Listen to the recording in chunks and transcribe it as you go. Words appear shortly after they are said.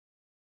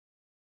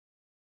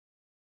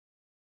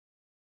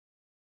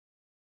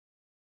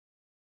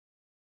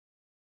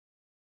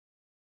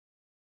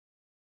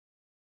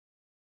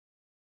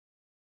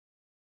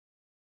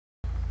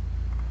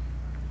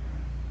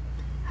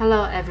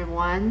Hello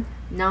everyone,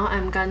 now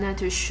I'm gonna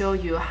to show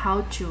you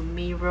how to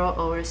mirror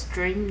or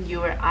stream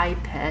your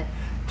iPad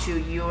to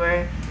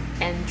your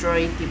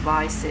Android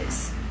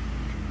devices.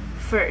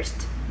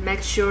 First,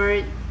 make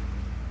sure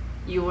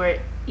your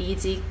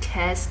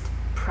EZCast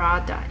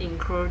product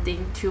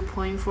including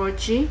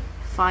 2.4G,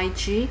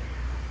 5G,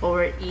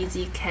 or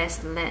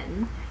EZCast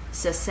LAN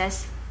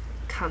successfully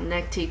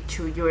connected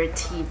to your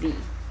TV.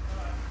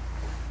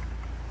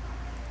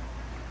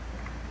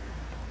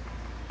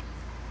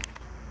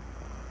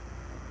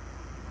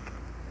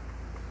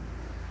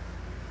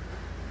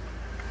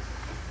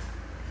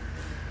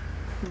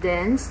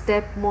 Then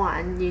step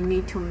 1, you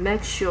need to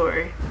make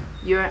sure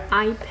your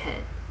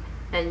iPad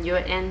and your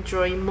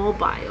Android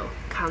mobile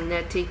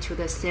connected to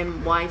the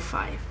same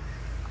Wi-Fi.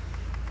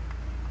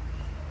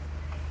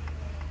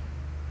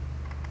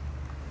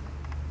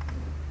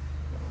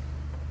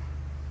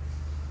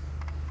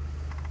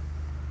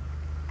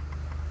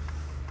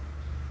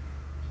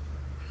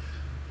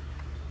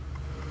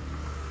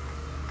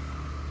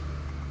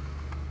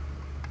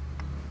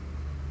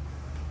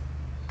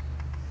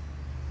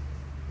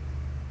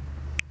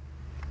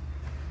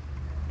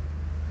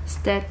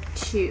 Step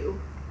 2.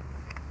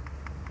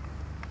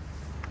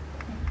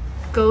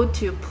 Go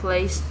to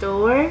Play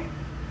Store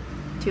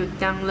to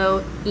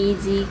download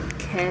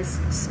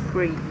EZCast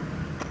Screen.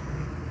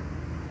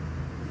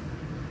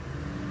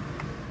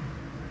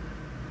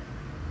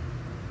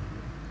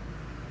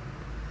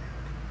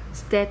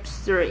 Step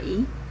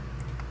 3.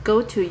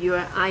 Go to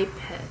your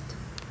iPad.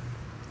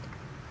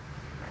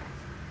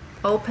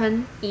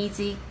 Open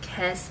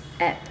EZCast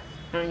app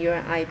on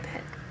your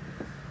iPad.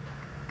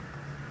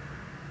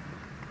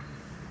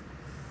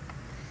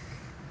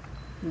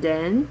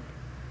 Then,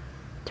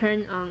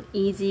 turn on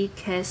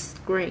EZCast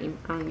Screen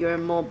on your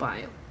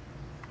mobile.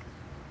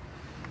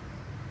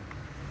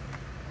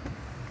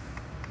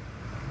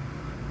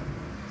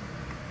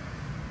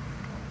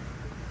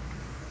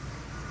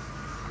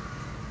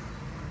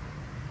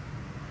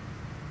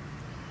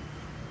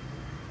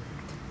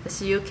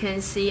 As you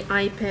can see,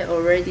 iPad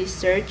already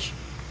searched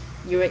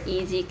your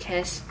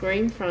EZCast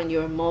Screen from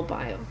your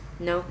mobile.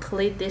 Now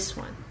click this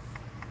one.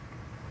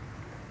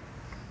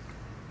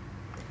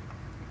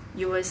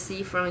 You will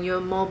see from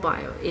your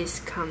mobile is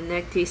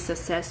connected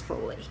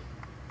successfully.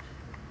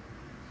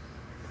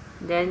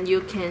 Then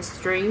you can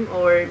stream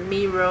or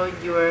mirror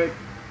your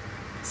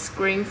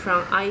screen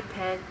from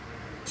iPad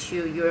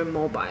to your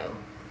mobile.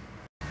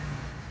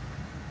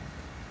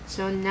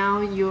 So now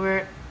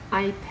your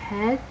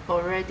iPad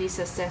already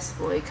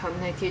successfully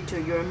connected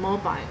to your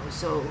mobile,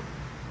 so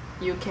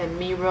you can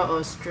mirror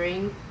or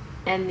stream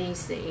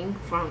anything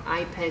from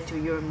iPad to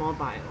your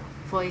mobile.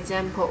 For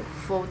example,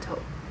 photo.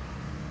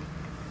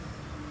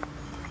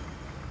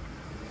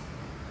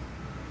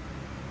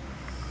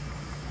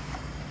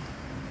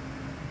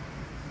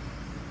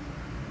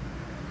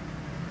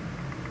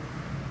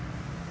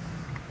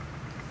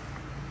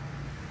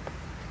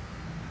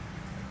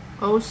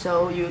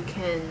 Also, you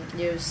can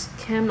use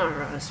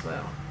camera as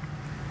well.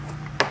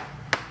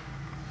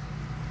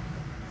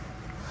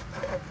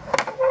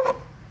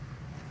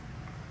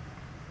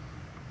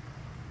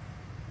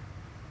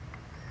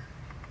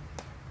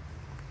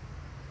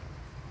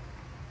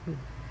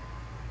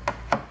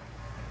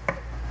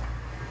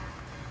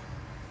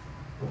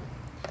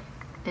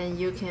 And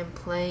you can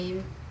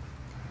play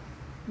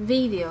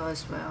video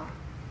as well.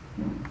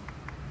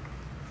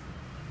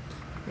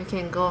 You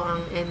can go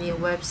on any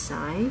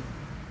website.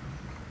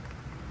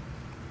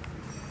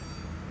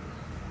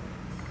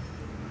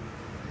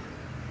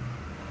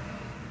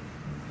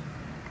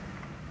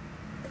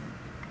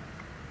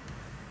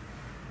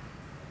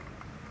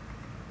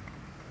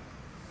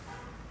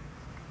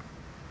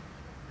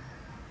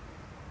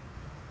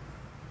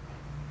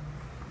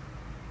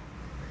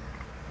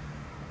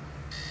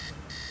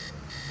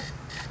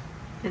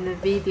 And the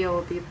video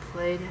will be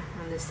played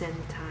at the same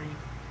time.